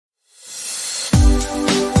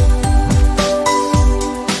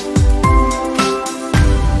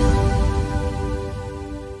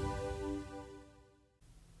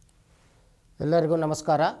ಎಲ್ಲರಿಗೂ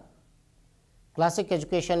ನಮಸ್ಕಾರ. Classic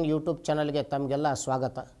education YouTube ಚಾನಲ್ಗೆ ತಮಗೆಲ್ಲ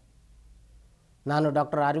ಸ್ವಾಗತ. ನಾನು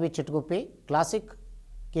doctor R V Chitguppi, classic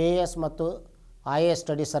KAS ಮತ್ತು IA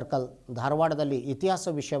ಸ್ಟಡಿ ಸರ್ಕಲ್ ಧಾರವಾಡದಲ್ಲಿ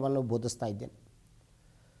ಇತಿಹಾಸ ವಿಷಯವನ್ನು ಬೋಧಿಸ್ತಾ ಇದ್ದೇನೆ.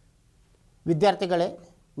 ವಿದ್ಯಾರ್ಥಿಗಳೇ,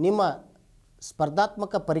 ನಿಮ್ಮ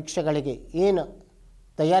ಸ್ಪರ್ಧಾತ್ಮಕ ಪರೀಕ್ಷೆಗಳಿಗೆ ಏನು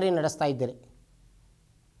ತಯಾರಿ ನಡೆಸ್ತಾ ಇದ್ದೀರಿ?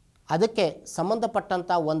 ಅದಕ್ಕೆ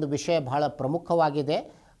ಸಂಬಂಧಪಟ್ಟಂಥ ಒಂದು ವಿಷಯ ಬಹಳ ಪ್ರಮುಖವಾಗಿದೆ.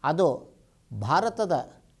 ಅದು ಭಾರತದ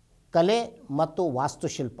ಕಲೆ ಮತ್ತು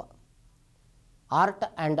ವಾಸ್ತುಶಿಲ್ಪ, art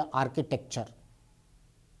and architecture.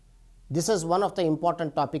 This is one of the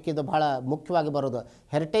important topic. ಇದು ಬಹಳ ಮುಖ್ಯವಾಗಿ ಬರೋದು.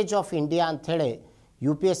 ಹೆರಿಟೇಜ್ ಆಫ್ ಇಂಡಿಯಾ ಅಂಥೇಳಿ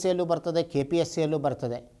UPSCಯಲ್ಲೂ ಬರ್ತದೆ, KPSCಯಲ್ಲೂ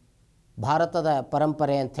ಬರ್ತದೆ, ಭಾರತದ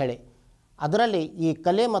ಪರಂಪರೆ ಅಂಥೇಳಿ. ಅದರಲ್ಲಿ ಈ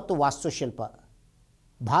ಕಲೆ ಮತ್ತು ವಾಸ್ತುಶಿಲ್ಪ,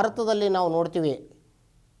 ಭಾರತದಲ್ಲಿ ನಾವು ನೋಡ್ತೀವಿ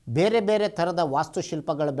ಬೇರೆ ಬೇರೆ ಥರದ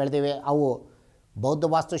ವಾಸ್ತುಶಿಲ್ಪಗಳು ಬೆಳೆದಿವೆ. ಅವು ಬೌದ್ಧ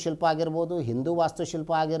ವಾಸ್ತುಶಿಲ್ಪ ಆಗಿರ್ಬೋದು, ಹಿಂದೂ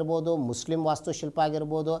ವಾಸ್ತುಶಿಲ್ಪ ಆಗಿರ್ಬೋದು, ಮುಸ್ಲಿಂ ವಾಸ್ತುಶಿಲ್ಪ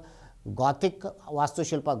ಆಗಿರ್ಬೋದು, ಗಾಥಿಕ್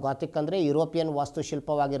ವಾಸ್ತುಶಿಲ್ಪ, ಗಾಥಿಕ್ ಅಂದರೆ ಯುರೋಪಿಯನ್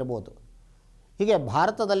ವಾಸ್ತುಶಿಲ್ಪವಾಗಿರ್ಬೋದು. ಹೀಗೆ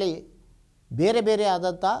ಭಾರತದಲ್ಲಿ ಬೇರೆ ಬೇರೆ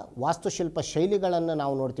ಆದಂಥ ವಾಸ್ತುಶಿಲ್ಪ ಶೈಲಿಗಳನ್ನು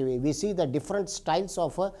ನಾವು ನೋಡ್ತೀವಿ. V C the different styles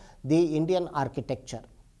of the Indian architecture.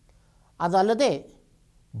 ಅದಲ್ಲದೆ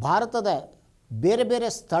ಭಾರತದ ಬೇರೆ ಬೇರೆ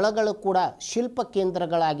ಸ್ಥಳಗಳು ಕೂಡ ಶಿಲ್ಪ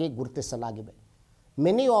ಕೇಂದ್ರಗಳಾಗಿ ಗುರುತಿಸಲಾಗಿವೆ.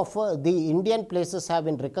 Many of the Indian places have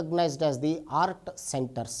been recognized as the art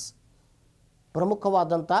centers.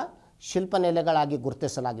 ಪ್ರಮುಖವಾದಂಥ ಶಿಲ್ಪ ನೆಲೆಗಳಾಗಿ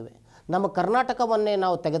ಗುರುತಿಸಲಾಗಿವೆ. ನಮ್ಮ ಕರ್ನಾಟಕವನ್ನೇ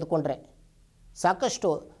ನಾವು ತೆಗೆದುಕೊಂಡ್ರೆ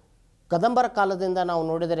ಸಾಕಷ್ಟು ಕದಂಬರ ಕಾಲದಿಂದ ನಾವು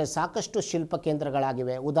ನೋಡಿದರೆ ಸಾಕಷ್ಟು ಶಿಲ್ಪ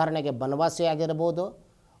ಕೇಂದ್ರಗಳಾಗಿವೆ. ಉದಾಹರಣೆಗೆ ಬನವಾಸಿ ಆಗಿರ್ಬೋದು,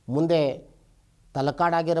 ಮುಂದೆ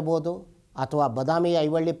ತಲಕಾಡಾಗಿರ್ಬೋದು, ಅಥವಾ ಬದಾಮಿ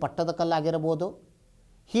ಐವಳ್ಳಿ ಪಟ್ಟದಕಲ್ಲಾಗಿರ್ಬೋದು.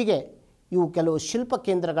 ಹೀಗೆ ಇವು ಕೆಲವು ಶಿಲ್ಪ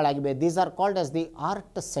ಕೇಂದ್ರಗಳಾಗಿವೆ. These are called as the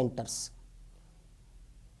art centres.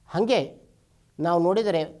 ಹಾಗೆ ನಾವು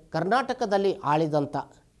ನೋಡಿದರೆ ಕರ್ನಾಟಕದಲ್ಲಿ ಆಳಿದಂಥ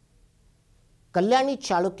ಕಲ್ಯಾಣಿ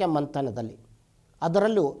ಚಾಳುಕ್ಯ ಮಂಥನದಲ್ಲಿ,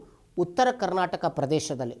 ಅದರಲ್ಲೂ ಉತ್ತರ ಕರ್ನಾಟಕ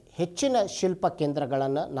ಪ್ರದೇಶದಲ್ಲಿ ಹೆಚ್ಚಿನ ಶಿಲ್ಪ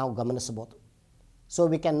ಕೇಂದ್ರಗಳನ್ನು ನಾವು ಗಮನಿಸಬಹುದು. So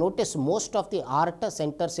we can notice most of the art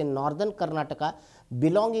centres in northern Karnataka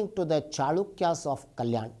belonging to the Chalukyas of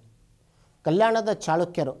Kalyan. ಕಲ್ಯಾಣದ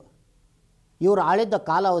ಚಾಳುಕ್ಯರು ಇವರು ಆಳಿದ್ದ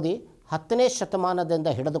ಕಾಲಾವಧಿ 10ನೇ ಶತಮಾನದಿಂದ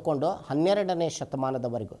ಹಿಡಿದುಕೊಂಡು 12ನೇ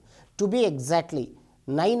ಶತಮಾನದವರೆಗೂ. To B exactly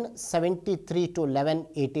 973 to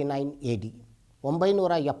 1189 AD.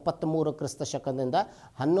 973 ಕ್ರಿಸ್ತ ಶಕದಿಂದ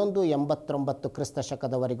 1189 ಕ್ರಿಸ್ತ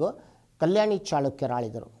ಶಕದವರೆಗೂ ಕಲ್ಯಾಣಿ ಚಾಳುಕ್ಯರು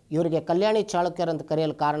ಆಳಿದರು. ಇವರಿಗೆ ಕಲ್ಯಾಣಿ ಚಾಳುಕ್ಯರು ಅಂತ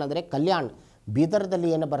ಕರೆಯಲು ಕಾರಣ ಅಂದರೆ ಕಲ್ಯಾಣ್ ಬೀದರ್ದಲ್ಲಿ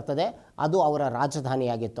ಏನು ಬರ್ತದೆ ಅದು ಅವರ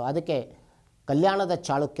ರಾಜಧಾನಿಯಾಗಿತ್ತು. ಅದಕ್ಕೆ ಕಲ್ಯಾಣದ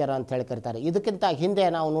ಚಾಳುಕ್ಯರು ಅಂತ ಹೇಳಿ ಕರೀತಾರೆ. ಇದಕ್ಕಿಂತ ಹಿಂದೆ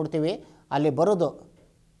ನಾವು ನೋಡ್ತೀವಿ ಅಲ್ಲಿ ಬರೋದು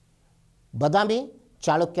ಬದಾಮಿ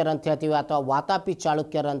ಚಾಳುಕ್ಯರು ಅಂತ ಹೇಳ್ತೀವಿ, ಅಥವಾ ವಾತಾಪಿ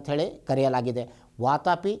ಚಾಳುಕ್ಯರು ಅಂಥೇಳಿ ಕರೆಯಲಾಗಿದೆ.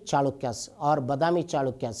 ವಾತಾಪಿ ಚಾಳುಕ್ಯಾಸ್ ಆರ್ ಬದಾಮಿ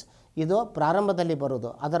ಚಾಳುಕ್ಯಾಸ್ ಇದು ಪ್ರಾರಂಭದಲ್ಲಿ ಬರೋದು.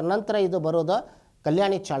 ಅದರ ನಂತರ ಇದು ಬರೋದು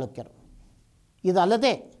ಕಲ್ಯಾಣಿ ಚಾಳುಕ್ಯರು.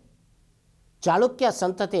 ಇದಲ್ಲದೆ ಚಾಳುಕ್ಯ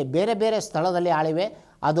ಸಂತತಿ ಬೇರೆ ಬೇರೆ ಸ್ಥಳದಲ್ಲಿ ಆಳಿವೆ.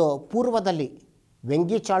 ಅದು ಪೂರ್ವದಲ್ಲಿ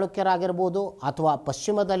ವೆಂಗಿ ಚಾಳುಕ್ಯರಾಗಿರ್ಬೋದು, ಅಥವಾ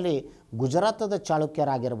ಪಶ್ಚಿಮದಲ್ಲಿ ಗುಜರಾತದ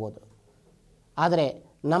ಚಾಳುಕ್ಯರಾಗಿರ್ಬೋದು. ಆದರೆ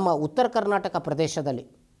ನಮ್ಮ ಉತ್ತರ ಕರ್ನಾಟಕ ಪ್ರದೇಶದಲ್ಲಿ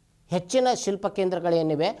ಹೆಚ್ಚಿನ ಶಿಲ್ಪ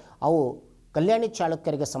ಕೇಂದ್ರಗಳೇನಿವೆ ಅವು ಕಲ್ಯಾಣಿ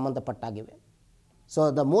ಚಾಳುಕ್ಯರಿಗೆ ಸಂಬಂಧಪಟ್ಟಾಗಿವೆ. So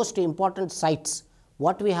the most important sites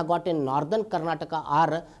what we have got in northern Karnataka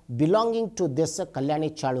are belonging to this Kalyani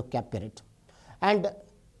Chalukya period. And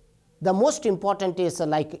the most important is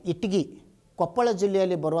like Itagi, Koppal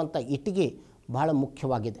ಜಿಲ್ಲೆಯಲ್ಲಿ ಬರುವಂಥ ಇಟಗಿ ಬಹಳ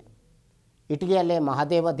ಮುಖ್ಯವಾಗಿದೆ. ಇಟಗಿಯಲ್ಲೇ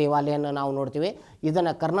ಮಹಾದೇವ ದೇವಾಲಯವನ್ನು ನಾವು ನೋಡ್ತೀವಿ.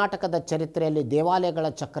 ಇದನ್ನು ಕರ್ನಾಟಕದ ಚರಿತ್ರೆಯಲ್ಲಿ ದೇವಾಲಯಗಳ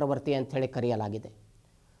ಚಕ್ರವರ್ತಿ ಅಂಥೇಳಿ ಕರೆಯಲಾಗಿದೆ.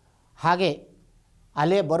 ಹಾಗೆ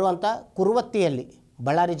ಅಲ್ಲೇ ಬರುವಂಥ ಕುರುವತ್ತಿಯಲ್ಲಿ,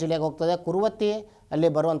 ಬಳ್ಳಾರಿ ಜಿಲ್ಲೆಗೆ ಹೋಗ್ತದೆ, ಕುರುವತ್ತಿ ಅಲ್ಲಿ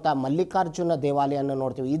ಬರುವಂಥ ಮಲ್ಲಿಕಾರ್ಜುನ ದೇವಾಲಯವನ್ನು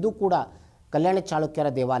ನೋಡ್ತೀವಿ. ಇದು ಕೂಡ ಕಲ್ಯಾಣಿ ಚಾಳುಕ್ಯರ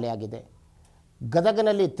ದೇವಾಲಯ ಆಗಿದೆ.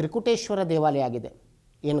 ಗದಗನಲ್ಲಿ ತ್ರಿಕುಟೇಶ್ವರ ದೇವಾಲಯ ಆಗಿದೆ.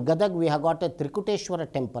 ಇನ್ Gadag we have got A Trikuteshwara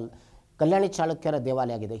temple, ಕಲ್ಯಾಣಿ ಚಾಳುಕ್ಯರ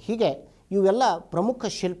ದೇವಾಲಯ ಆಗಿದೆ. ಹೀಗೆ ಇವೆಲ್ಲ ಪ್ರಮುಖ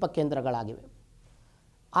ಶಿಲ್ಪ ಕೇಂದ್ರಗಳಾಗಿವೆ.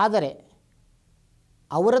 ಆದರೆ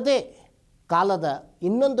ಅವರದೇ ಕಾಲದ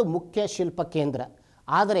ಇನ್ನೊಂದು ಮುಖ್ಯ ಶಿಲ್ಪ ಕೇಂದ್ರ,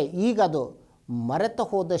 ಆದರೆ ಈಗ ಅದು ಮರೆತು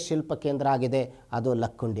ಹೋದ ಶಿಲ್ಪ ಕೇಂದ್ರ ಆಗಿದೆ, ಅದು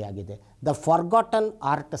ಲಕ್ಕುಂಡಿ ಆಗಿದೆ. The forgotten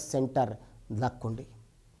art centre Lakkundi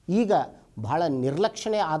ಈಗ ಬಹಳ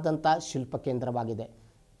ನಿರ್ಲಕ್ಷಣೆ ಆದಂಥ ಶಿಲ್ಪ ಕೇಂದ್ರವಾಗಿದೆ.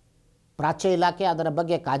 ಪ್ರಾಚ್ಯ ಇಲಾಖೆ ಅದರ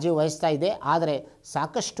ಬಗ್ಗೆ ಕಾಳಜಿ ವಹಿಸ್ತಾ ಇದೆ. ಆದರೆ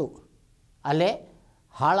ಸಾಕಷ್ಟು ಅಲ್ಲೇ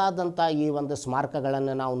ಹಾಳಾದಂಥ ಈ ಒಂದು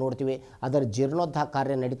ಸ್ಮಾರಕಗಳನ್ನು ನಾವು ನೋಡ್ತೀವಿ. ಅದರ ಜೀರ್ಣೋದ್ಧಾರ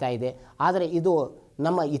ಕಾರ್ಯ ನಡೀತಾ ಇದೆ. ಆದರೆ ಇದು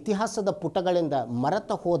ನಮ್ಮ ಇತಿಹಾಸದ ಪುಟಗಳಿಂದ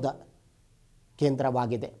ಮರೆತು ಹೋದ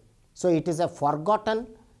ಕೇಂದ್ರವಾಗಿದೆ. So it is A forgotten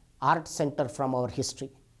art center from our history.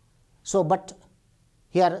 So but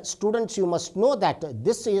here students, you must know that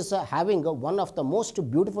this is having one of the most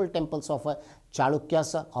beautiful temples of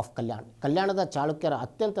Chalukyas of Kalyan. ಕಲ್ಯಾಣದ ಚಾಳುಕ್ಯರ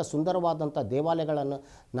ಅತ್ಯಂತ ಸುಂದರವಾದಂಥ ದೇವಾಲಯಗಳನ್ನು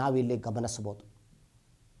ನಾವಿಲ್ಲಿ ಗಮನಿಸಬಹುದು.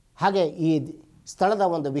 ಹಾಗೆ ಈ ಸ್ಥಳದ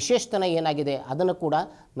ಒಂದು ವಿಶೇಷತನ ಏನಾಗಿದೆ ಅದನ್ನು ಕೂಡ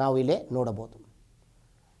ನಾವು ಇಲ್ಲಿ ನೋಡಬಹುದು.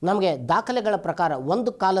 ನಮಗೆ ದಾಖಲೆಗಳ ಪ್ರಕಾರ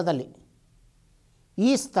ಒಂದು ಕಾಲದಲ್ಲಿ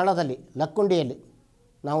ಈ ಸ್ಥಳದಲ್ಲಿ ಲಕ್ಕುಂಡಿಯಲ್ಲಿ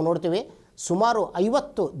ನಾವು ನೋಡ್ತೀವಿ ಸುಮಾರು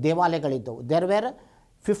 50 ದೇವಾಲಯಗಳಿದ್ದವು. ದೇರ್ ವೇರ್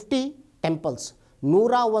 50 ಟೆಂಪಲ್ಸ್,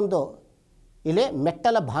 101 ಇಲ್ಲಿ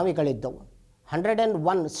ಮೆಟ್ಟಲ ಬಾವಿಗಳಿದ್ದವು.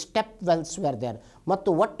 101 ಸ್ಟೆಪ್ ವೆಲ್ಸ್ ವೇರ್ ದೇರ್. ಮತ್ತು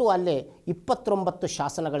ಒಟ್ಟು ಅಲ್ಲಿ 29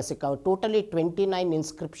 ಶಾಸನಗಳು ಸಿಕ್ಕಾವು. Totally 29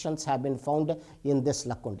 inscriptions have been found in this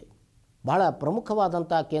Lakkundi. ಬಹಳ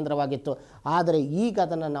ಪ್ರಮುಖವಾದಂಥ ಕೇಂದ್ರವಾಗಿತ್ತು. ಆದರೆ ಈಗ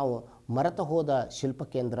ಅದನ್ನು ನಾವು ಮರೆತು ಹೋದ ಶಿಲ್ಪ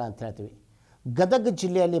ಕೇಂದ್ರ ಅಂತ ಹೇಳ್ತೀವಿ. ಗದಗ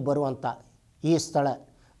ಜಿಲ್ಲೆಯಲ್ಲಿ ಬರುವಂಥ ಈ ಸ್ಥಳ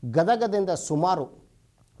ಗದಗದಿಂದ ಸುಮಾರು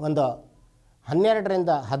ಒಂದು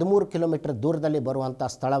 12ರಿಂದ 13 ಕಿಲೋಮೀಟರ್ ದೂರದಲ್ಲಿ ಬರುವಂಥ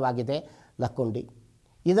ಸ್ಥಳವಾಗಿದೆ ಲಕ್ಕುಂಡಿ.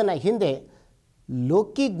 ಇದನ್ನು ಹಿಂದೆ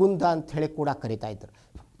ಲೋಕಿಗುಂದ ಅಂಥೇಳಿ ಕೂಡ ಕರೀತಾ ಇದ್ದರು.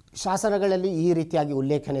 ಶಾಸನಗಳಲ್ಲಿ ಈ ರೀತಿಯಾಗಿ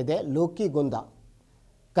ಉಲ್ಲೇಖನ ಇದೆ. ಲೋಕಿಗುಂದ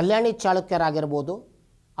ಕಲ್ಯಾಣಿ ಚಾಳುಕ್ಯರಾಗಿರ್ಬೋದು,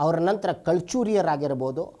 ಅವರ ನಂತರ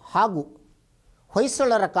ಕಳ್ಚೂರಿಯರಾಗಿರ್ಬೋದು, ಹಾಗೂ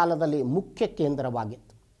ಹೊಯ್ಸಳರ ಕಾಲದಲ್ಲಿ ಮುಖ್ಯ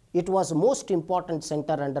ಕೇಂದ್ರವಾಗಿತ್ತು. It was most important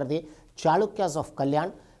centre under the Chalukyas of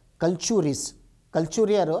Kalyan.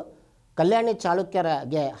 ಕಲ್ಚೂರಿಯರು ಕಲ್ಯಾಣಿ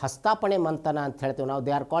ಚಾಳುಕ್ಯರಿಗೆ ಹಸ್ತಾಪಣೆ ಮಂಥನ ಅಂತ ಹೇಳ್ತೀವಿ ನಾವು.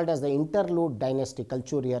 They are called as the interlude dynasty.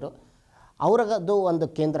 ಕಲ್ಚೂರಿಯರು ಅವರದ್ದು ಒಂದು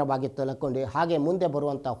ಕೇಂದ್ರವಾಗಿತ್ತು ಲಕ್ಕುಂಡಿ. ಹಾಗೆ ಮುಂದೆ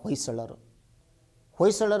ಬರುವಂಥ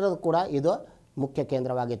ಹೊಯ್ಸಳರು ಕೂಡ ಇದು ಮುಖ್ಯ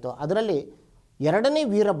ಕೇಂದ್ರವಾಗಿತ್ತು. ಅದರಲ್ಲಿ 2ನೇ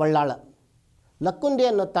ವೀರಬಳ್ಳಾಳ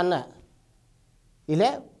ಲಕ್ಕುಂಡಿಯನ್ನು ತನ್ನ ಇಲ್ಲೇ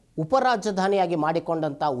ಉಪರಾಜಧಾನಿಯಾಗಿ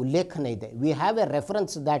ಮಾಡಿಕೊಂಡಂಥ ಉಲ್ಲೇಖನ ಇದೆ. We have A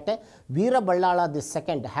reference that ವೀರಬಳ್ಳಾಳ the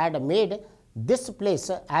second had made this place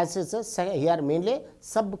as is here mainly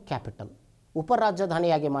sub capital.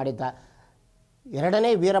 ಉಪರಾಜಧಾನಿಯಾಗಿ ಮಾಡಿದ್ದ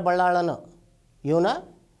 2ನೇ ವೀರಬಳ್ಳಾಳನು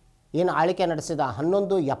ಏನು ಆಳ್ವಿಕೆ ನಡೆಸಿದ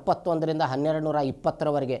 1171ರಿಂದ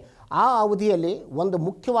 1220ರವರೆಗೆ. ಆ ಅವಧಿಯಲ್ಲಿ ಒಂದು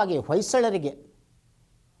ಮುಖ್ಯವಾಗಿ ಹೊಯ್ಸಳರಿಗೆ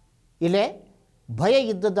ಇಲ್ಲೇ ಭಯ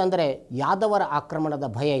ಇದ್ದದ್ದಂದರೆ ಯಾದವರ ಆಕ್ರಮಣದ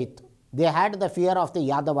ಭಯ ಇತ್ತು. They had the fear of the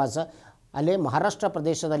ಯಾದವಾಸ್. ಅಲ್ಲಿ ಮಹಾರಾಷ್ಟ್ರ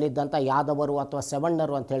ಪ್ರದೇಶದಲ್ಲಿದ್ದಂಥ ಯಾದವರು ಅಥವಾ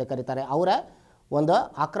ಸೆವಣ್ಣರು ಅಂತೇಳಿ ಕರೀತಾರೆ, ಅವರ ಒಂದು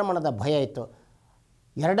ಆಕ್ರಮಣದ ಭಯ ಇತ್ತು.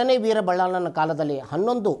 2ನೇ ವೀರಬಳ್ಳಾಳನ ಕಾಲದಲ್ಲಿ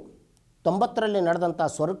 1190ರಲ್ಲಿ ನಡೆದಂಥ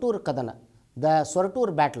ಸೊರಟೂರು ಕದನ, ದ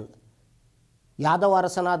ಸೊರಟೂರು ಬ್ಯಾಟಲ್, ಯಾದವ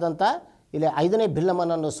ಅರಸನಾದಂಥ ಇಲ್ಲಿ 5ನೇ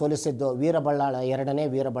ಭಿಲ್ಲಮನನ್ನು ಸೋಲಿಸಿದ್ದು ವೀರಬಳ್ಳಾಳ, 2ನೇ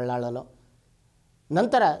ವೀರಬಳ್ಳಾಳನು.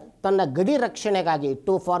 ನಂತರ ತನ್ನ ಗಡಿ ರಕ್ಷಣೆಗಾಗಿ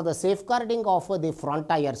for the safe guarding of the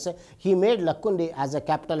ಫ್ರಾಂಟೈಯರ್ಸ್ he made Lakkundi as a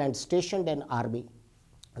capital and ಸ್ಟೇಷನ್ಡ್ N army.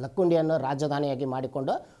 ಲಕ್ಕುಂಡಿಯನ್ನು ರಾಜಧಾನಿಯಾಗಿ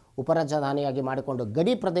ಮಾಡಿಕೊಂಡು ಉಪರಾಜಧಾನಿಯಾಗಿ ಮಾಡಿಕೊಂಡು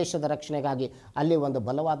ಗಡಿ ಪ್ರದೇಶದ ರಕ್ಷಣೆಗಾಗಿ ಅಲ್ಲಿ ಒಂದು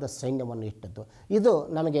ಬಲವಾದ ಸೈನ್ಯವನ್ನು ಇಟ್ಟದ್ದು. ಇದು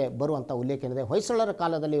ನಮಗೆ ಬರುವಂಥ ಉಲ್ಲೇಖನಿದೆ. ಹೊಯ್ಸಳರ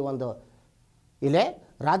ಕಾಲದಲ್ಲಿ ಒಂದು ಇಲ್ಲೇ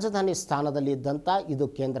ರಾಜಧಾನಿ ಸ್ಥಾನದಲ್ಲಿ ಇದ್ದಂಥ ಇದು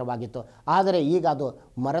ಕೇಂದ್ರವಾಗಿತ್ತು. ಆದರೆ ಈಗ ಅದು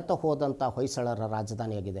ಮರೆತು ಹೋದಂಥ ಹೊಯ್ಸಳರ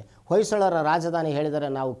ರಾಜಧಾನಿಯಾಗಿದೆ. ಹೊಯ್ಸಳರ ರಾಜಧಾನಿ ಹೇಳಿದರೆ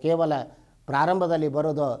ನಾವು ಕೇವಲ ಪ್ರಾರಂಭದಲ್ಲಿ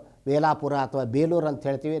ಬರೋದು ವೇಲಾಪುರ ಅಥವಾ ಬೇಲೂರು ಅಂತ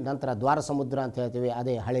ಹೇಳ್ತೀವಿ, ನಂತರ ದ್ವಾರ ಸಮುದ್ರ ಅಂತ ಹೇಳ್ತೀವಿ,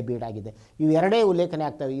 ಅದೇ ಹಳೆಬೀಡಾಗಿದೆ. ಇವೆರಡೇ ಉಲ್ಲೇಖನೆ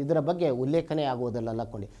ಆಗ್ತವೆ. ಇದರ ಬಗ್ಗೆ ಉಲ್ಲೇಖನೆ ಆಗುವುದಿಲ್ಲ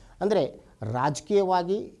ಲಕ್ಕುಂಡಿ. ಅಂದರೆ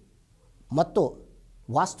ರಾಜಕೀಯವಾಗಿ ಮತ್ತು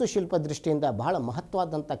ವಾಸ್ತುಶಿಲ್ಪ ದೃಷ್ಟಿಯಿಂದ ಬಹಳ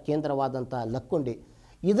ಮಹತ್ವವಾದಂಥ ಕೇಂದ್ರವಾದಂಥ ಲಕ್ಕುಂಡಿ,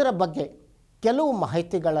 ಇದರ ಬಗ್ಗೆ ಕೆಲವು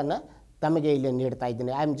ಮಾಹಿತಿಗಳನ್ನು ತಮಗೆ ಇಲ್ಲಿ ನೀಡ್ತಾ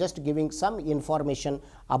ಇದ್ದೀನಿ. I am just giving some information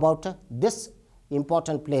about this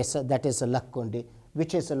important place that is Lakkundi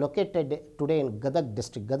which is located today in Gadag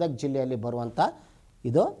district. Gadag ಜಿಲ್ಲೆಯಲ್ಲಿ ಬರುವಂಥ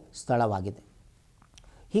ಇದು ಸ್ಥಳವಾಗಿದೆ.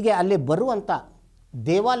 ಹೀಗೆ ಅಲ್ಲಿ ಬರುವಂಥ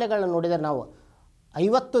ದೇವಾಲಯಗಳನ್ನು ನೋಡಿದರೆ ನಾವು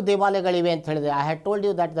 50 ದೇವಾಲಯಗಳಿವೆ ಅಂತ ಹೇಳಿದೆ. I had told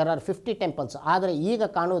you that there are 50 temples. ಆದರೆ ಈಗ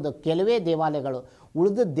ಕಾಣುವುದು ಕೆಲವೇ ದೇವಾಲಯಗಳು.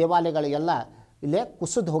 ಉಳಿದ ದೇವಾಲಯಗಳು ಎಲ್ಲ ಇಲ್ಲೇ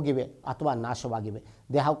ಕುಸಿದು ಹೋಗಿವೆ ಅಥವಾ ನಾಶವಾಗಿವೆ.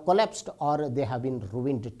 They have collapsed are they have been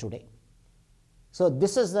ರೂವಿನ್ಡ್ today. So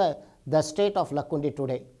this is the state of Lakkundi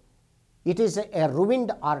today. It is A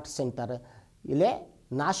ರೂವಿನ್ಡ್ art centre. ಇಲ್ಲೇ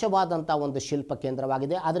ನಾಶವಾದಂಥ ಒಂದು ಶಿಲ್ಪ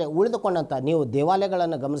ಕೇಂದ್ರವಾಗಿದೆ. ಆದರೆ ಉಳಿದುಕೊಂಡಂಥ ನೀವು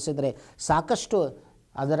ದೇವಾಲಯಗಳನ್ನು ಗಮನಿಸಿದರೆ ಸಾಕಷ್ಟು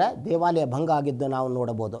ಅದರ ದೇವಾಲಯ ಭಂಗ ಆಗಿದ್ದು ನಾವು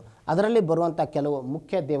ನೋಡಬಹುದು. ಅದರಲ್ಲಿ ಬರುವಂಥ ಕೆಲವು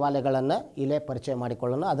ಮುಖ್ಯ ದೇವಾಲಯಗಳನ್ನು ಇಲ್ಲೇ ಪರಿಚಯ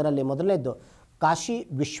ಮಾಡಿಕೊಳ್ಳೋಣ. ಅದರಲ್ಲಿ ಮೊದಲನೇದು ಕಾಶಿ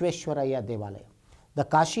ವಿಶ್ವೇಶ್ವರಯ್ಯ ದೇವಾಲಯ, ದ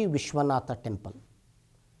ಕಾಶಿ ವಿಶ್ವನಾಥ ಟೆಂಪಲ್.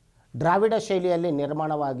 ದ್ರಾವಿಡ ಶೈಲಿಯಲ್ಲಿ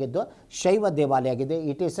ನಿರ್ಮಾಣವಾಗಿದ್ದು ಶೈವ ದೇವಾಲಯ ಆಗಿದೆ.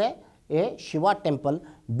 It is A Shiva temple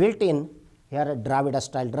built in here Dravida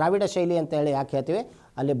style. ದ್ರಾವಿಡ ಶೈಲಿ ಅಂತ ಹೇಳಿ ಯಾಕೆ ಹೇಳ್ತೀವಿ,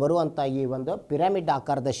 ಅಲ್ಲಿ ಬರುವಂಥ ಈ ಒಂದು ಪಿರಮಿಡ್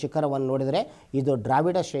ಆಕಾರದ ಶಿಖರವನ್ನು ನೋಡಿದರೆ ಇದು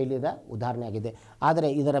ದ್ರಾವಿಡ ಶೈಲಿಯ ಉದಾಹರಣೆಯಾಗಿದೆ. ಆದರೆ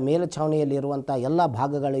ಇದರ ಮೇಲ್ಛಾವಣಿಯಲ್ಲಿ ಇರುವಂಥ ಎಲ್ಲ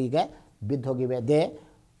ಭಾಗಗಳು ಈಗ ಬಿದ್ದೋಗಿವೆ. They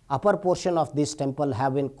upper portion of this temple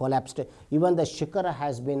have been collapsed. Even the ಶಿಖರ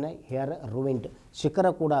ಹ್ಯಾಸ್ ಬಿನ್ ಹಿಯರ್ ರೂವಿನ್ಡ್. ಶಿಖರ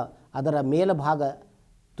ಕೂಡ ಅದರ ಮೇಲ್ಭಾಗ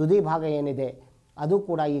ತುದಿ ಭಾಗ ಏನಿದೆ ಅದು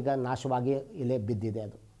ಕೂಡ ಈಗ ನಾಶವಾಗಿ ಇಲ್ಲೇ ಬಿದ್ದಿದೆ.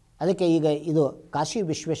 ಅದಕ್ಕೆ ಈಗ ಇದು ಕಾಶಿ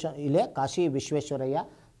ವಿಶ್ವೇಶ್ವರಯ್ಯ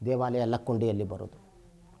ದೇವಾಲಯ ಲಕ್ಕುಂಡಿಯಲ್ಲಿ ಬರೋದು.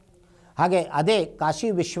 ಹಾಗೆ ಅದೇ ಕಾಶಿ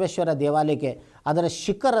ವಿಶ್ವೇಶ್ವರ ದೇವಾಲಯಕ್ಕೆ ಅದರ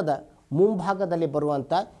ಶಿಖರದ ಮುಂಭಾಗದಲ್ಲಿ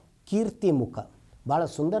ಬರುವಂಥ ಕೀರ್ತಿಮುಖ, ಭಾಳ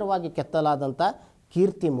ಸುಂದರವಾಗಿ ಕೆತ್ತಲಾದಂಥ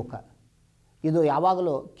ಕೀರ್ತಿಮುಖ. ಇದು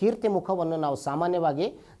ಯಾವಾಗಲೂ ಕೀರ್ತಿಮುಖವನ್ನು ನಾವು ಸಾಮಾನ್ಯವಾಗಿ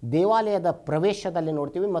ದೇವಾಲಯದ ಪ್ರವೇಶದಲ್ಲಿ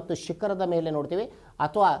ನೋಡ್ತೀವಿ ಮತ್ತು ಶಿಖರದ ಮೇಲೆ ನೋಡ್ತೀವಿ,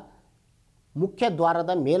 ಅಥವಾ ಮುಖ್ಯ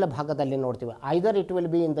ದ್ವಾರದ ಮೇಲ್ಭಾಗದಲ್ಲಿ ನೋಡ್ತೀವಿ. Either it will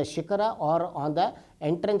be in the ಶಿಖರ R on the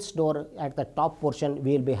entrance door at the top portion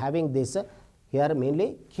we will be having this here mainly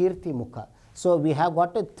ಕೀರ್ತಿ ಮುಖ. ಸೊ ವಿ ಹ್ಯಾವ್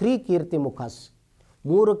ಗಾಟ್ 3 ಕೀರ್ತಿ ಮುಖಸ್,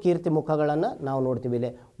 3 ಕೀರ್ತಿ ಮುಖಗಳನ್ನು ನಾವು ನೋಡ್ತೀವಿ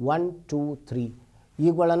ಇಲ್ಲಿ 1 2 3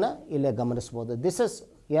 ಇವುಗಳನ್ನು ಇಲ್ಲೇ ಗಮನಿಸ್ಬೋದು. This is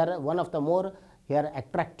here one of the more here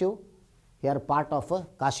attractive here part of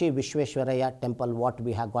Kashi Visvesvaraya temple what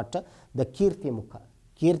we have got the ಕೀರ್ತಿ ಮುಖ.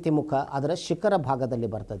 ಕೀರ್ತಿ ಮುಖ ಅದರ ಶಿಖರ ಭಾಗದಲ್ಲಿ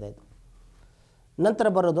ಬರ್ತದೆ ಇದು. ನಂತರ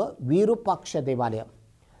ಬರೋದು ವಿರೂಪಾಕ್ಷ ದೇವಾಲಯ.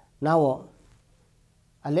 ನಾವು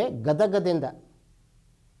ಅಲ್ಲೇ ಗದಗದಿಂದ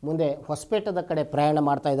ಮುಂದೆ ಹೊಸಪೇಟದ ಕಡೆ ಪ್ರಯಾಣ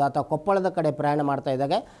ಮಾಡ್ತಾ ಇದ್ದ ಅಥವಾ ಕೊಪ್ಪಳದ ಕಡೆ ಪ್ರಯಾಣ ಮಾಡ್ತಾ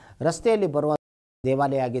ಇದ್ದಾಗ ರಸ್ತೆಯಲ್ಲಿ ಬರುವ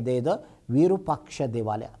ದೇವಾಲಯ ಆಗಿದೆ ಇದು ವಿರೂಪಾಕ್ಷ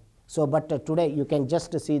ದೇವಾಲಯ. So but today you can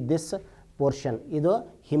just see this portion, ಇದು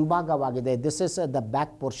ಹಿಂಭಾಗವಾಗಿದೆ. This is the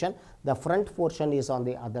back portion, the front portion is on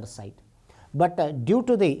the other side. But due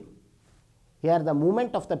to the here the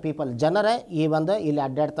moment of the people, ಜನರೇ ಈ ಒಂದು ಇಲ್ಲಿ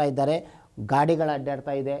ಅಡ್ಡಾಡ್ತಾ ಇದ್ದಾರೆ, ಗಾಡಿಗಳು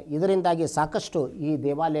ಅಡ್ಡಾಡ್ತಾ ಇದೆ, ಇದರಿಂದಾಗಿ ಸಾಕಷ್ಟು ಈ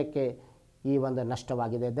ದೇವಾಲಯಕ್ಕೆ ಈ ಒಂದು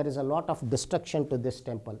ನಷ್ಟವಾಗಿದೆ. There is a lot of destruction to this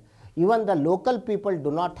temple. Even the local people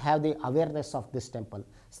do not have the awareness of this temple.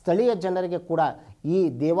 ಸ್ಥಳೀಯ ಜನರಿಗೆ ಕೂಡ ಈ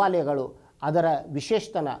ದೇವಾಲಯಗಳು ಅದರ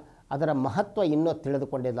ವಿಶೇಷತನ, ಅದರ ಮಹತ್ವ ಇನ್ನೂ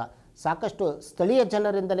ತಿಳಿದುಕೊಂಡಿಲ್ಲ. ಸಾಕಷ್ಟು ಸ್ಥಳೀಯ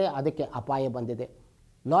ಜನರಿಂದಲೇ ಅದಕ್ಕೆ ಅಪಾಯ ಬಂದಿದೆ.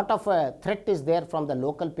 Lot of threat is there from the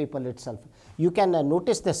local people it self. You can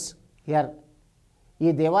notice this here.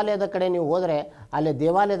 ಈ ದೇವಾಲಯದ ಕಡೆ ನೀವು ಹೋದರೆ ಅಲ್ಲಿ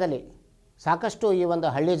ದೇವಾಲಯದಲ್ಲಿ ಸಾಕಷ್ಟು ಈ ಒಂದು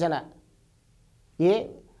ಹಳ್ಳಿ ಜನ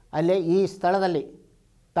ಅಲ್ಲಿ ಈ ಸ್ಥಳದಲ್ಲಿ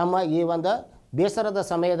ತಮ್ಮ ಈ ಒಂದು ಬೇಸರದ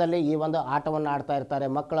ಸಮಯದಲ್ಲಿ ಈ ಒಂದು ಆಟವನ್ನು ಆಡ್ತಾ ಇರ್ತಾರೆ,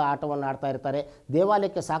 ಮಕ್ಕಳು ಆಟವನ್ನು ಆಡ್ತಾ ಇರ್ತಾರೆ.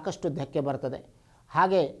 ದೇವಾಲಯಕ್ಕೆ ಸಾಕಷ್ಟು ಧಕ್ಕೆ ಬರ್ತದೆ.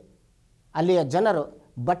 ಹಾಗೆ ಅಲ್ಲಿಯ ಜನರು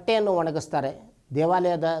ಬಟ್ಟೆಯನ್ನು ಒಣಗಿಸ್ತಾರೆ,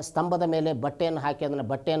 ದೇವಾಲಯದ ಸ್ತಂಭದ ಮೇಲೆ ಬಟ್ಟೆಯನ್ನು ಹಾಕಿ ಅದನ್ನು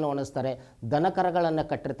ಬಟ್ಟೆಯನ್ನು ಒಣಗಿಸ್ತಾರೆ, ದನಕರಗಳನ್ನು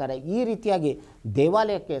ಕಟ್ಟಿರ್ತಾರೆ. ಈ ರೀತಿಯಾಗಿ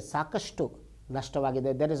ದೇವಾಲಯಕ್ಕೆ ಸಾಕಷ್ಟು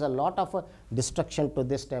ನಷ್ಟವಾಗಿದೆ. There is a lot of destruction to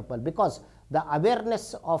this temple because the awareness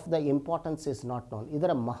of the importance is not non.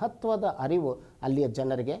 ಇದರ ಮಹತ್ವದ ಅರಿವು ಅಲ್ಲಿಯ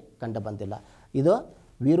ಜನರಿಗೆ ಕಂಡುಬಂದಿಲ್ಲ. ಇದು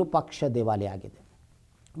ವಿರೂಪಾಕ್ಷ ದೇವಾಲಯ ಆಗಿದೆ.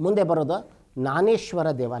 ಮುಂದೆ ಬರೋದು ನಾನೇಶ್ವರ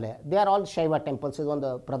ದೇವಾಲಯ. ದೇ ಆರ್ ಆಲ್ ಶೈವ ಟೆಂಪಲ್ಸ್. ಇದೊಂದು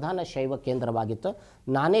ಪ್ರಧಾನ ಶೈವ ಕೇಂದ್ರವಾಗಿತ್ತು.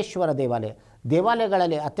 ನಾನೇಶ್ವರ ದೇವಾಲಯ,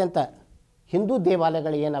 ದೇವಾಲಯಗಳಲ್ಲಿ ಅತ್ಯಂತ ಹಿಂದೂ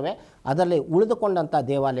ದೇವಾಲಯಗಳು ಏನವೆ ಅದರಲ್ಲಿ ಉಳಿದುಕೊಂಡಂಥ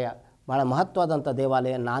ದೇವಾಲಯ, ಭಾಳ ಮಹತ್ವದಂಥ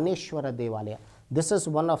ದೇವಾಲಯ ನಾನೇಶ್ವರ ದೇವಾಲಯ. This is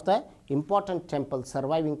one of the important temple,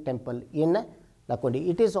 surviving temple in Lakkundi.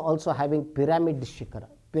 It is also having pyramid ಶಿಖರ,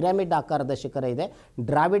 ಪಿರಾಮಿಡ್ ಆಕಾರದ ಶಿಖರ ಇದೆ,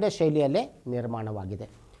 ದ್ರಾವಿಡ ಶೈಲಿಯಲ್ಲೇ ನಿರ್ಮಾಣವಾಗಿದೆ.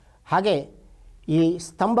 ಹಾಗೆ ಈ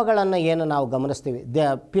ಸ್ತಂಭಗಳನ್ನು ಏನು ನಾವು ಗಮನಿಸ್ತೀವಿ, the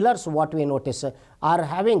pillars what we notice are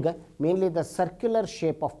having mainly the circular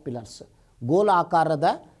shape of pillars. ಗೋಲ ಆಕಾರದ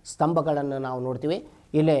ಸ್ತಂಭಗಳನ್ನು ನಾವು ನೋಡ್ತೀವಿ.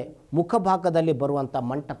 ಇಲ್ಲಿ ಮುಖಭಾಗದಲ್ಲಿ ಬರುವಂಥ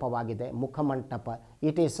ಮಂಟಪವಾಗಿದೆ, ಮುಖಮಂಟಪ.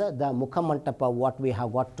 It is the ಮುಖಮಂಟಪ what we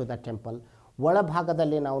have got to the temple.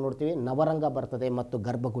 ಒಳಭಾಗದಲ್ಲಿ ನಾವು ನೋಡ್ತೀವಿ ನವರಂಗ ಬರ್ತದೆ ಮತ್ತು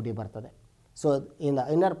ಗರ್ಭಗುಡಿ ಬರ್ತದೆ. So in the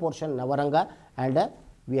inner portion navaranga and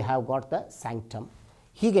we have got the sanctum.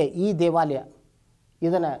 ಹೀಗೆ ಈ ದೇವಾಲಯ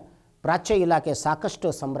ಇದನ್ನು ಪ್ರಾಚ್ಯ ಇಲಾಖೆ ಸಾಕಷ್ಟು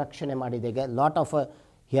ಸಂರಕ್ಷಣೆ ಮಾಡಿದೆ. Lot of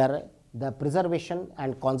here the preservation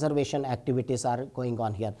and conservation activities are going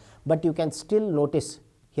on here. But you can still notice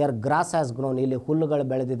here gross has grown. ಇಲ್ಲಿ ಹುಲ್ಲುಗಳು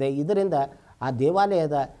ಬೆಳೆದಿದೆ. ಇದರಿಂದ ಆ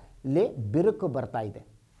ದೇವಾಲಯದಲ್ಲಿ ಬಿರುಕು ಬರ್ತಾ ಇದೆ.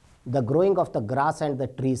 The growing of the gross and the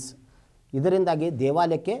trees, ಇದರಿಂದಾಗಿ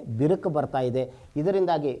ದೇವಾಲಯಕ್ಕೆ ಬಿರುಕು ಬರ್ತಾ ಇದೆ.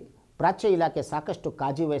 ಇದರಿಂದಾಗಿ ಪ್ರಾಚ್ಯ ಇಲಾಖೆ ಸಾಕಷ್ಟು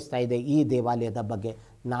ಕಾಳಜಿ ವಹಿಸ್ತಾ ಇದೆ ಈ ದೇವಾಲಯದ ಬಗ್ಗೆ.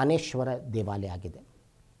 ನಾನೇಶ್ವರ ದೇವಾಲಯ ಆಗಿದೆ.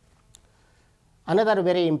 Another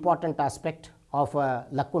very important aspect of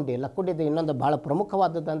Lakkundi. ಲಕ್ಕುಂಡಿದು ಇನ್ನೊಂದು ಭಾಳ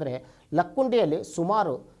ಪ್ರಮುಖವಾದದ್ದಂದರೆ ಲಕ್ಕುಂಡಿಯಲ್ಲಿ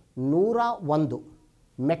ಸುಮಾರು 101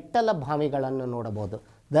 ಮೆಟ್ಟಲ ಬಾವಿಗಳನ್ನು ನೋಡಬಹುದು.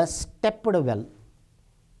 ದ ಸ್ಟೆಪ್ಡ್ ವೆಲ್,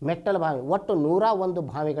 ಮೆಟ್ಟಲ ಬಾವಿ. ಒಟ್ಟು 101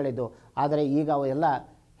 ಬಾವಿಗಳಿದ್ದು, ಆದರೆ ಈಗ ಅವೆಲ್ಲ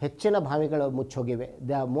ಹೆಚ್ಚಿನ ಬಾವಿಗಳು ಮುಚ್ಚೋಗಿವೆ.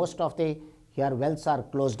 The most of the here Wells R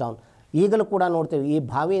close down. ಈಗಲೂ ಕೂಡ ನೋಡ್ತೀವಿ ಈ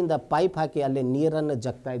ಬಾವಿಯಿಂದ ಪೈಪ್ ಹಾಕಿ ಅಲ್ಲಿ ನೀರನ್ನು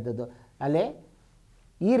ಜಗ್ತಾ ಇದ್ದದ್ದು. ಅಲ್ಲೇ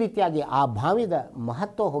ಈ ರೀತಿಯಾಗಿ ಆ ಬಾವಿದ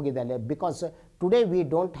ಮಹತ್ವ ಹೋಗಿದೆ ಅಲ್ಲೇ. Because today we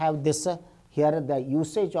don't have this here the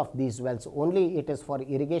usage of these Wells, only it is for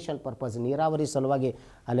irrigation purpose. ನೀರಾವರಿ ಸಲುವಾಗಿ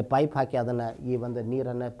ಅಲ್ಲಿ ಪೈಪ್ ಹಾಕಿ ಅದನ್ನು ಈ ಒಂದು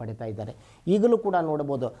ನೀರನ್ನು ಪಡಿತಾ ಇದ್ದಾರೆ. ಈಗಲೂ ಕೂಡ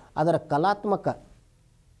ನೋಡ್ಬೋದು ಅದರ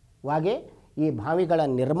ಕಲಾತ್ಮಕವಾಗಿ ಈ ಬಾವಿಗಳ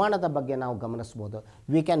ನಿರ್ಮಾಣದ ಬಗ್ಗೆ ನಾವು ಗಮನಿಸ್ಬೋದು.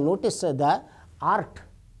 We can notice the art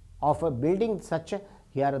of building such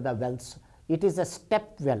here the Wells. It is a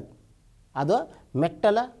step well, ಅದು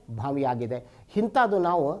ಮೆಟ್ಟಲ ಬಾವಿಯಾಗಿದೆ. ಇಂಥದ್ದು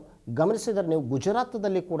ನಾವು ಗಮನಿಸಿದರೆ ನೀವು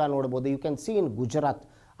ಗುಜರಾತದಲ್ಲಿ ಕೂಡ ನೋಡ್ಬೋದು. ಯು ಕ್ಯಾನ್ ಸಿ ಇನ್ ಗುಜರಾತ್,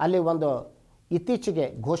 ಅಲ್ಲಿ ಒಂದು ಇತ್ತೀಚೆಗೆ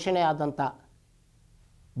ಘೋಷಣೆ ಆದಂಥ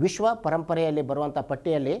ವಿಶ್ವ ಪರಂಪರೆಯಲ್ಲಿ ಬರುವಂಥ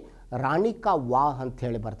ಪಟ್ಟಿಯಲ್ಲಿ ರಾಣಿ ಕಾ ವಾವ್ ಅಂತ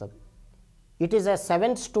ಹೇಳಿ ಬರ್ತದೆ. It is A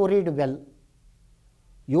 7 storeyed well.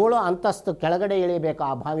 7 ಅಂತಸ್ತು ಕೆಳಗಡೆ ಇಳಿಬೇಕು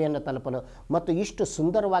ಆ ಬಾವಿಯನ್ನು ತಲುಪಲು, ಮತ್ತು ಇಷ್ಟು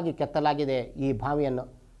ಸುಂದರವಾಗಿ ಕೆತ್ತಲಾಗಿದೆ ಈ ಬಾವಿಯನ್ನು.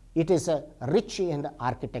 It is rich in the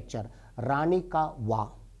architecture. ರಾಣಿ ಕಾ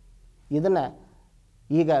ವಾವ್, ಇದನ್ನು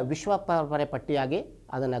ಈಗ ವಿಶ್ವ ಪರಂಪರೆ ಪಟ್ಟಿಯಾಗಿ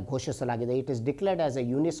ಅದನ್ನು ಘೋಷಿಸಲಾಗಿದೆ. It is declared as A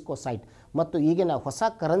UNESCO site. ಮತ್ತು ಈಗಿನ ಹೊಸ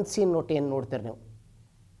ಕರೆನ್ಸಿ ನೋಟ್ ಏನು ನೋಡ್ತೀರಿ ನೀವು,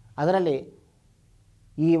 ಅದರಲ್ಲಿ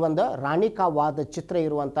ಈ ಒಂದು ರಾಣಿ ಕಾ ವಾದ ಚಿತ್ರ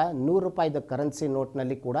ಇರುವಂಥ 100 ರೂಪಾಯಿದ ಕರೆನ್ಸಿ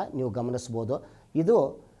ನೋಟ್ನಲ್ಲಿ ಕೂಡ ನೀವು ಗಮನಿಸ್ಬೋದು.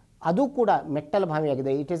 ಅದು ಕೂಡ ಮೆಟ್ಟಲು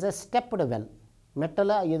ಬಾವಿಯಾಗಿದೆ. It is A stepped well.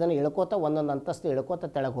 ಮೆಟ್ಟಲ ಇದನ್ನು ಇಳ್ಕೋತ ಒಂದೊಂದು ಅಂತಸ್ತು ಇಳ್ಕೋತ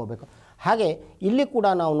ತೆಳಗೆ ಹೋಗಬೇಕು. ಹಾಗೆ ಇಲ್ಲಿ ಕೂಡ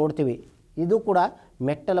ನಾವು ನೋಡ್ತೀವಿ, ಇದು ಕೂಡ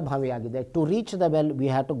ಮೆಟ್ಟಲ ಬಾವಿಯಾಗಿದೆ. To reach the well we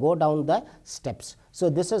have to go down the steps. So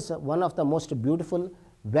this is one of the most beautiful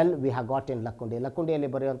well we have got in Lakkundi. ಲಕ್ಕುಂಡಿಯಲ್ಲಿ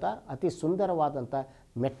ಬರೆಯುವಂಥ ಅತಿ ಸುಂದರವಾದಂಥ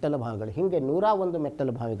ಮೆಟ್ಟಲು ಬಾವಿಗಳು. ಹೀಗೆ 101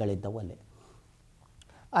 ಮೆಟ್ಟಲು ಬಾವಿಗಳಿದ್ದವು ಅಲ್ಲಿ.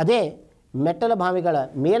 ಅದೇ ಮೆಟ್ಟಲು ಬಾವಿಗಳ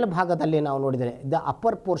ಮೇಲ್ಭಾಗದಲ್ಲಿ ನಾವು ನೋಡಿದರೆ the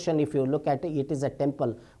upper portion if you look at it is a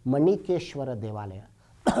temple, Manikeshwara ದೇವಾಲಯ,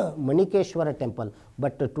 Manikeshwara temple.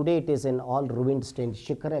 But today it is in all ರೂವಿನ್ಡ್ state.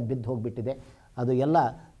 ಶಿಖರ ಬಿದ್ದು ಹೋಗಿಬಿಟ್ಟಿದೆ, ಅದು ಎಲ್ಲ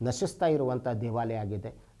ನಶಿಸ್ತಾ ಇರುವಂಥ ದೇವಾಲಯ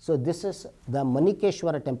ಆಗಿದೆ. So this is the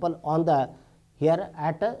Manikeshwara temple on the here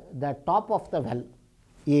at the top of the well.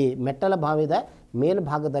 ಈ ಮೆಟ್ಟಲ ಬಾವಿದ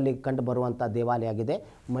ಮೇಲ್ಭಾಗದಲ್ಲಿ ಕಂಡು ಬರುವಂಥ ದೇವಾಲಯ ಆಗಿದೆ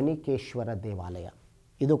ಮಣಿಕೇಶ್ವರ ದೇವಾಲಯ.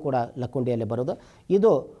 ಇದು ಕೂಡ ಲಕ್ಕುಂಡಿಯಲ್ಲಿ ಬರೋದು.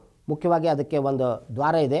 ಇದು ಮುಖ್ಯವಾಗಿ ಅದಕ್ಕೆ ಒಂದು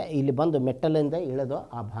ದ್ವಾರ ಇದೆ. ಇಲ್ಲಿ ಬಂದು ಮೆಟ್ಟಲಿಂದ ಇಳಿದು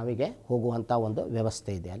ಆ ಬಾವಿಗೆ ಹೋಗುವಂಥ ಒಂದು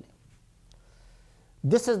ವ್ಯವಸ್ಥೆ ಇದೆ ಅಲ್ಲಿ.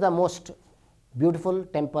 This is the most beautiful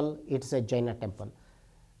temple. It's A Jain temple.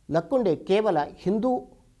 Lakkundi ಕೇವಲ ಹಿಂದೂ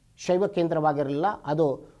ಶೈವ ಕೇಂದ್ರವಾಗಿರಲಿಲ್ಲ, ಅದು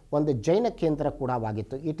ಒಂದು ಜೈನ ಕೇಂದ್ರ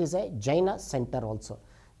ಕೂಡವಾಗಿತ್ತು. It is A Jain centre also.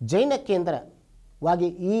 ಜೈನ ಕೇಂದ್ರವಾಗಿ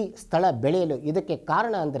ಈ ಸ್ಥಳ ಬೆಳೆಯಲು ಇದಕ್ಕೆ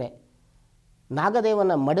ಕಾರಣ ಅಂದರೆ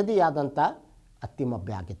ನಾಗದೇವನ ಮಡದಿಯಾದಂಥ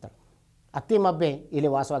ಅತ್ತಿಮಬ್ಬೆ ಆಗಿದ್ದಳು. ಅತ್ತಿಮಬ್ಬೆ ಇಲ್ಲಿ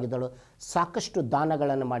ವಾಸವಾಗಿದ್ದಳು, ಸಾಕಷ್ಟು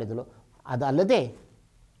ದಾನಗಳನ್ನು ಮಾಡಿದಳು. ಅದಲ್ಲದೆ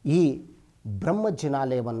ಈ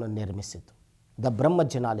ಬ್ರಹ್ಮಜಿನಾಲಯವನ್ನು ನಿರ್ಮಿಸಿತು. The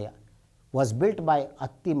ಬ್ರಹ್ಮಜಿನಾಲಯ was built by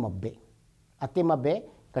Attimabbe. Attimabbe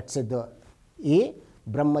ಕಟ್ಟಿಸಿದ್ದು ಈ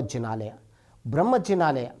ಬ್ರಹ್ಮಜಿನಾಲಯ.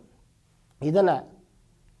 ಬ್ರಹ್ಮಜಿನಾಲಯ ಇದನ್ನು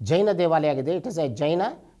ಜೈನ ದೇವಾಲಯ ಆಗಿದೆ. It is A Jain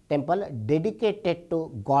temple dedicated to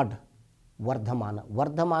god Vardhamana.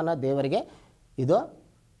 Vardhamana ದೇವರಿಗೆ ಇದು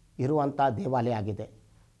ಇರುವಂಥ ದೇವಾಲಯ ಆಗಿದೆ.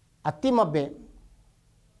 ಅತ್ತಿಮಬ್ಬೆ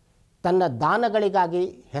ತನ್ನ ದಾನಗಳಿಗಾಗಿ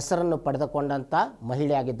ಹೆಸರನ್ನು ಪಡೆದುಕೊಂಡಂಥ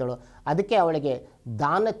ಮಹಿಳೆಯಾಗಿದ್ದಳು. ಅದಕ್ಕೆ ಅವಳಿಗೆ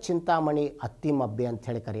ದಾನ ಚಿಂತಾಮಣಿ ಅತ್ತಿಮಬ್ಬೆ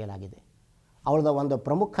ಅಂಥೇಳಿ ಕರೆಯಲಾಗಿದೆ. ಅವಳದ ಒಂದು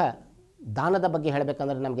ಪ್ರಮುಖ ದಾನದ ಬಗ್ಗೆ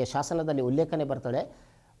ಹೇಳಬೇಕಂದ್ರೆ ನಮಗೆ ಶಾಸನದಲ್ಲಿ ಉಲ್ಲೇಖನೆ ಬರ್ತದೆ.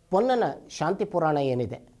 ಪೊನ್ನನ ಶಾಂತಿ ಪುರಾಣ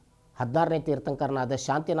ಏನಿದೆ, 16ನೇ ತೀರ್ಥಂಕರನಾದ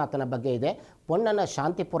ಶಾಂತಿನಾಥನ ಬಗ್ಗೆ ಇದೆ. ಪೊನ್ನನ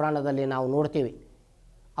ಶಾಂತಿ ಪುರಾಣದಲ್ಲಿ ನಾವು ನೋಡ್ತೀವಿ,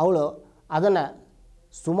 ಅವಳು ಅದನ್ನು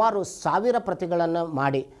ಸುಮಾರು 1000 ಪ್ರತಿಗಳನ್ನು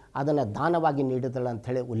ಮಾಡಿ ಅದನ್ನು ದಾನವಾಗಿ ನೀಡಿದಳು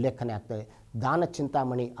ಅಂಥೇಳಿ ಉಲ್ಲೇಖನೆ ಆಗ್ತದೆ. ದಾನ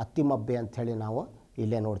ಚಿಂತಾಮಣಿ ಅತ್ತಿಮಬ್ಬೆ ಅಂಥೇಳಿ ನಾವು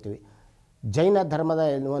ಇಲ್ಲೇ ನೋಡ್ತೀವಿ. ಜೈನ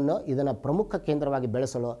ಧರ್ಮವನ್ನು ಇದನ್ನು ಪ್ರಮುಖ ಕೇಂದ್ರವಾಗಿ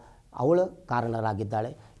ಬೆಳೆಸಲು ಅವಳು ಕಾರಣರಾಗಿದ್ದಾಳೆ.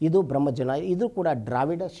 ಇದು ಬ್ರಹ್ಮಜನ. ಇದು ಕೂಡ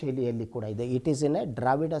ದ್ರಾವಿಡ ಶೈಲಿಯಲ್ಲಿ ಕೂಡ ಇದೆ. It is in a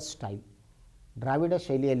Dravida style. ದ್ರಾವಿಡ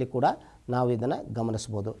ಶೈಲಿಯಲ್ಲಿ ಕೂಡ ನಾವು ಇದನ್ನು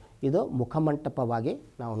ಗಮನಿಸ್ಬೋದು. ಇದು ಮುಖಮಂಟಪವಾಗಿ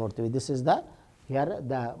ನಾವು ನೋಡ್ತೀವಿ. This is the here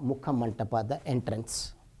the ಮುಖಮಂಟಪ, the entrance.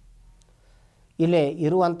 ಇಲ್ಲೇ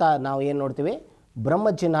ಇರುವಂಥ ನಾವು ಏನು ನೋಡ್ತೀವಿ,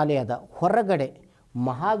 ಬ್ರಹ್ಮಜಿನಾಲಯದ ಹೊರಗಡೆ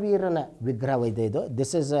ಮಹಾವೀರನ ವಿಗ್ರಹವಿದೆ. ಇದು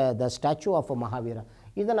this is the statue of Mahavir.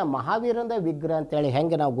 ಇದನ್ನು ಮಹಾವೀರನ ವಿಗ್ರಹ ಅಂತೇಳಿ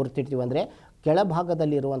ಹೆಂಗೆ ನಾವು ಗುರುತಿಡ್ತೀವಿ ಅಂದರೆ,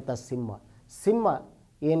 ಕೆಳಭಾಗದಲ್ಲಿರುವಂಥ ಸಿಂಹ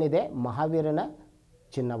ಏನಿದೆ ಮಹಾವೀರನ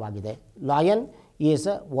ಚಿಹ್ನವಾಗಿದೆ. Lion is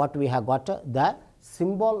what we have got the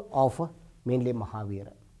symbol of mainly Mahavir.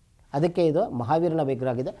 ಅದಕ್ಕೆ ಇದು ಮಹಾವೀರನ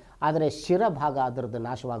ವಿಗ್ರಹ ಆಗಿದೆ. ಆದರೆ ಶಿರಭಾಗ ಅದರದ್ದು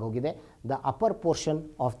ನಾಶವಾಗಿ ಹೋಗಿದೆ. The upper portion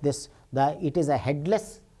of this it is a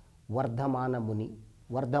headless Vardhamana ಮುನಿ.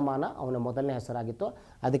 ವರ್ಧಮಾನ ಅವನ ಮೊದಲನೇ ಹೆಸರಾಗಿತ್ತು,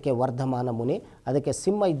 ಅದಕ್ಕೆ ವರ್ಧಮಾನ ಮುನಿ. ಅದಕ್ಕೆ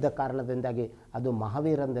ಸಿಂಹ ಇದ್ದ ಕಾರಣದಿಂದಾಗಿ ಅದು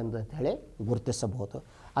ಮಹಾವೀರನೆಂದು ಹೇಳಿ ಗುರುತಿಸಬಹುದು.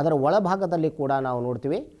 ಅದರ ಒಳಭಾಗದಲ್ಲಿ ಕೂಡ ನಾವು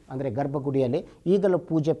ನೋಡ್ತೀವಿ, ಅಂದರೆ ಗರ್ಭಗುಡಿಯಲ್ಲಿ ಈಗಲೂ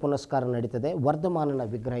ಪೂಜೆ ಪುನಸ್ಕಾರ ನಡೀತದೆ. ವರ್ಧಮಾನನ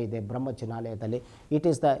ವಿಗ್ರಹ ಇದೆ ಬ್ರಹ್ಮಜಿನಾಲಯದಲ್ಲಿ. It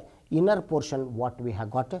is the inner portion what we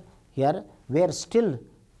have got here wear still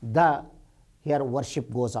the here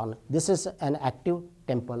worship goes on. This is an active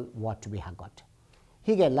temple what we have got.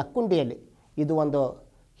 ಹೀಗೆ ಲಕ್ಕುಂಡಿಯಲ್ಲಿ ಇದು ಒಂದು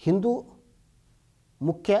ಹಿಂದೂ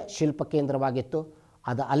ಮುಖ್ಯ ಶಿಲ್ಪ ಕೇಂದ್ರವಾಗಿತ್ತು.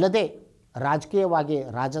 ಅದು ಅಲ್ಲದೆ ರಾಜಕೀಯವಾಗಿ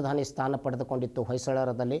ರಾಜಧಾನಿ ಸ್ಥಾನ ಪಡೆದುಕೊಂಡಿತ್ತು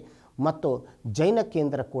ಹೊಯ್ಸಳರಲ್ಲಿ, ಮತ್ತು ಜೈನ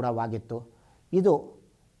ಕೇಂದ್ರ ಕೂಡವಾಗಿತ್ತು. ಇದು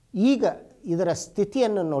ಈಗ ಇದರ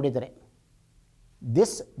ಸ್ಥಿತಿಯನ್ನು ನೋಡಿದರೆ,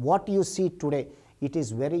 this what U C today it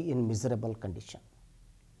is very in miserable condition.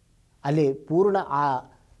 ಅಲ್ಲಿ ಪೂರ್ಣ ಆ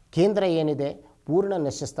ಕೇಂದ್ರ ಏನಿದೆ ಪೂರ್ಣ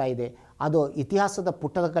ನಶಿಸ್ತಾ ಇದೆ. ಅದು ಇತಿಹಾಸದ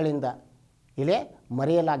ಪುಟಗಳಿಂದ ಇಲ್ಲೇ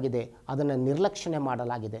ಮರೆಯಲಾಗಿದೆ, ಅದನ್ನು ನಿರ್ಲಕ್ಷಣೆ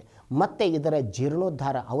ಮಾಡಲಾಗಿದೆ. ಮತ್ತು ಇದರ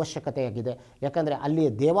ಜೀರ್ಣೋದ್ಧಾರ ಅವಶ್ಯಕತೆಯಾಗಿದೆ. ಯಾಕಂದರೆ ಅಲ್ಲಿ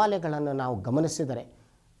ದೇವಾಲಯಗಳನ್ನು ನಾವು ಗಮನಿಸಿದರೆ,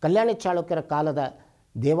 ಕಲ್ಯಾಣಿ ಚಾಳುಕ್ಯರ ಕಾಲದ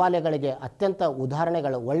ದೇವಾಲಯಗಳಿಗೆ ಅತ್ಯಂತ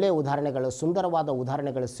ಉದಾಹರಣೆಗಳು, ಒಳ್ಳೆಯ ಉದಾಹರಣೆಗಳು, ಸುಂದರವಾದ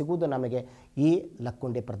ಉದಾಹರಣೆಗಳು ಸಿಗುವುದು ನಮಗೆ ಈ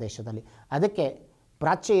ಲಕ್ಕುಂಡಿ ಪ್ರದೇಶದಲ್ಲಿ. ಅದಕ್ಕೆ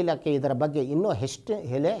ಪ್ರಾಚ್ಯ ಇಲಾಖೆ ಇದರ ಬಗ್ಗೆ ಇನ್ನೂ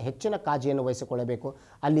ಹೆಚ್ಚಿನ ಕಾಳಜಿಯನ್ನು ವಹಿಸಿಕೊಳ್ಳಬೇಕು.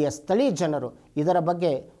 ಅಲ್ಲಿಯ ಸ್ಥಳೀಯ ಜನರು ಇದರ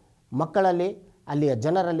ಬಗ್ಗೆ ಮಕ್ಕಳಲ್ಲಿ, ಅಲ್ಲಿಯ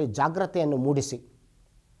ಜನರಲ್ಲಿ ಜಾಗೃತೆಯನ್ನು ಮೂಡಿಸಿ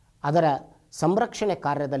ಅದರ ಸಂರಕ್ಷಣೆ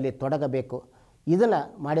ಕಾರ್ಯದಲ್ಲಿ ತೊಡಗಬೇಕು. ಇದನ್ನು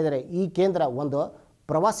ಮಾಡಿದರೆ ಈ ಕೇಂದ್ರ ಒಂದು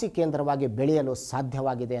ಪ್ರವಾಸಿ ಕೇಂದ್ರವಾಗಿ ಬೆಳೆಯಲು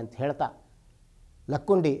ಸಾಧ್ಯವಾಗಿದೆ ಅಂತ ಹೇಳ್ತಾ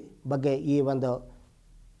ಲಕ್ಕುಂಡಿ ಬಗ್ಗೆ ಈ ಒಂದು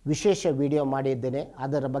ವಿಶೇಷ ವಿಡಿಯೋ ಮಾಡಿದ್ದೇನೆ.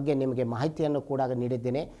 ಅದರ ಬಗ್ಗೆ ನಿಮಗೆ ಮಾಹಿತಿಯನ್ನು ಕೂಡ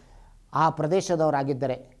ನೀಡಿದ್ದೇನೆ. ಆ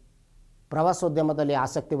ಪ್ರದೇಶದವರಾಗಿದ್ದರೆ, ಪ್ರವಾಸೋದ್ಯಮದಲ್ಲಿ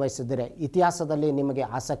ಆಸಕ್ತಿ ವಹಿಸಿದ್ದರೆ, ಇತಿಹಾಸದಲ್ಲಿ ನಿಮಗೆ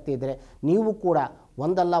ಆಸಕ್ತಿ ಇದ್ದರೆ, ನೀವು ಕೂಡ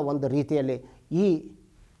ಒಂದಲ್ಲ ಒಂದು ರೀತಿಯಲ್ಲಿ ಈ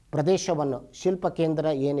ಪ್ರದೇಶವನ್ನು ಶಿಲ್ಪ ಕೇಂದ್ರ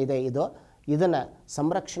ಏನಿದೆ ಇದನ್ನು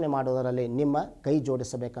ಸಂರಕ್ಷಣೆ ಮಾಡುವುದರಲ್ಲಿ ನಿಮ್ಮ ಕೈ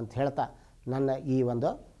ಜೋಡಿಸಬೇಕಂತ ಹೇಳ್ತಾ ನನ್ನ ಈ ಒಂದು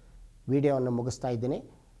ವಿಡಿಯೋವನ್ನು ಮುಗಿಸ್ತಾ ಇದ್ದೀನಿ.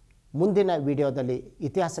 ಮುಂದಿನ ವಿಡಿಯೋದಲ್ಲಿ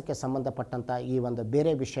ಇತಿಹಾಸಕ್ಕೆ ಸಂಬಂಧಪಟ್ಟಂಥ ಈ ಒಂದು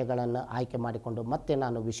ಬೇರೆ ವಿಷಯಗಳನ್ನು ಆಯ್ಕೆ ಮಾಡಿಕೊಂಡು ಮತ್ತೆ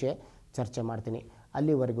ನಾನು ವಿಷಯ ಚರ್ಚೆ ಮಾಡ್ತೀನಿ.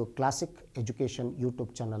 ಅಲ್ಲಿವರೆಗೂ ಕ್ಲಾಸಿಕ್ ಎಜುಕೇಷನ್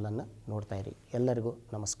ಯೂಟ್ಯೂಬ್ ಚಾನಲನ್ನು ನೋಡ್ತಾ ಇರಿ. ಎಲ್ಲರಿಗೂ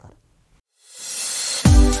ನಮಸ್ಕಾರ.